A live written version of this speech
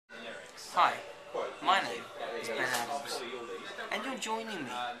Hi, my name is Ben Adams, and you're joining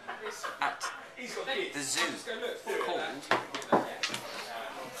me at the zoo called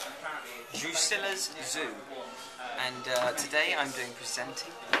Drusilla's Zoo, and today I'm doing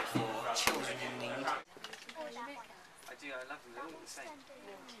presenting for children in need. I love them, they're all the same.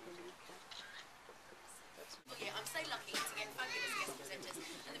 Yeah, I'm so lucky to get fabulous guest presenters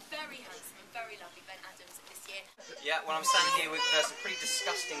and the very handsome and very lovely Ben Adams this year. Yeah, well, I'm standing here with some pretty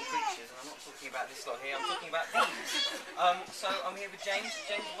disgusting creatures, and I'm not talking about this lot here, I'm talking about these. So I'm here with James.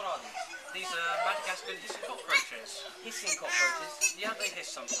 James, what are these? These are Madagascar hissing cockroaches. Hissing cockroaches? Yeah, they hiss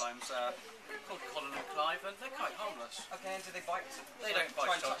sometimes. Called Colin and Clive, and they're quite harmless. Okay, and do they bite? They don't Try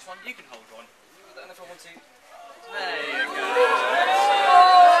bite. and touch one? You can hold one. I don't know if I want to. There you go.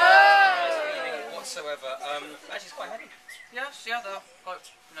 Whatsoever. Actually, it's quite heavy. Yes, yeah, they're quite,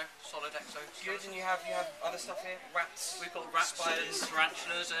 solid exos. Good, and you have other stuff here? Rats? We've got rats, spiders,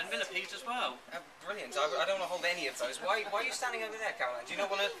 tarantulas, and millipedes as well. Brilliant. I don't want to hold any of those. Why are you standing over there, Caroline? Do you not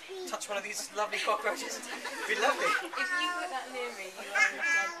want to touch one of these lovely cockroaches? It'd be lovely. If you put that near me, you are a dead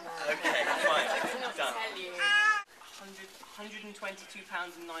man. Okay, fine. I cannot Done. tell you. £122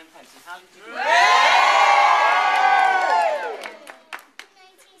 and 9 pence. And how did you do it?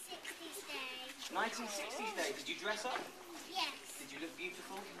 1960s day. Did you dress up? Yes. Did you look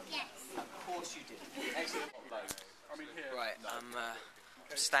beautiful? Yes. Of course you did. Excellent. Right, I'm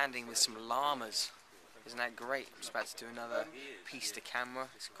standing with some llamas. Isn't that great? I'm just about to do another piece to camera.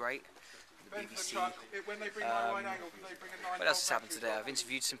 It's great. The BBC. What else has happened today? I've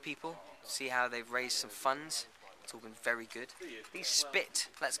interviewed some people to see how they've raised some funds. It's all been very good. These spit.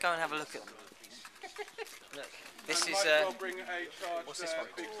 Let's go and have a look at them. Look, this is what's this one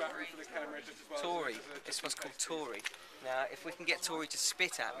called? Tori. This one's called Tori. Now, if we can get Tori to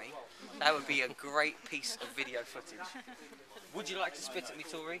spit at me, that would be a great piece of video footage. Would you like to spit at me,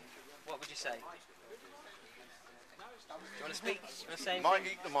 Tori? What would you say? Do you want to speak? Do you want to say anything? Might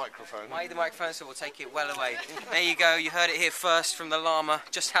eat the microphone. Might eat the microphone, so we'll take it well away. There you go. You heard it here first from the llama,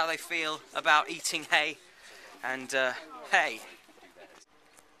 just how they feel about eating hay. And hey.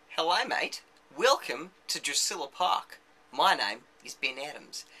 Hello, mate. Welcome to Drusilla Park. My name is Ben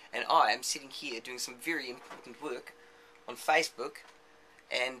Adams, and I am sitting here doing some very important work on Facebook.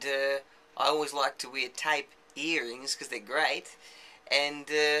 And I always like to wear tape earrings because they're great. And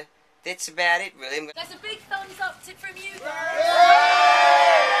that's about it, really. There's a big thumbs up from you guys.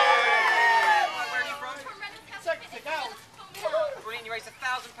 Where are you from? From Reynolds. Brilliant, you raised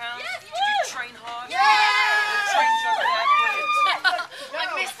 £1,000. Yes, Did you train hard? Yeah! The train job there, brilliant.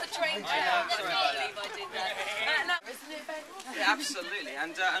 I missed the train I know, job. I sorry can't about believe I did that. No, isn't it, Ben? Yeah, absolutely.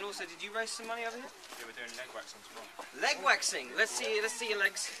 And also, did you raise some money over here? Yeah, we're doing leg waxing as well. Leg waxing. Let's see your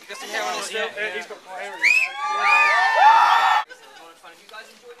legs. You got some hair on it still? Yeah, he's got quite hairy. Yeah. You guys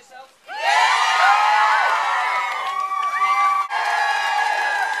enjoyed yourselves? Yeah!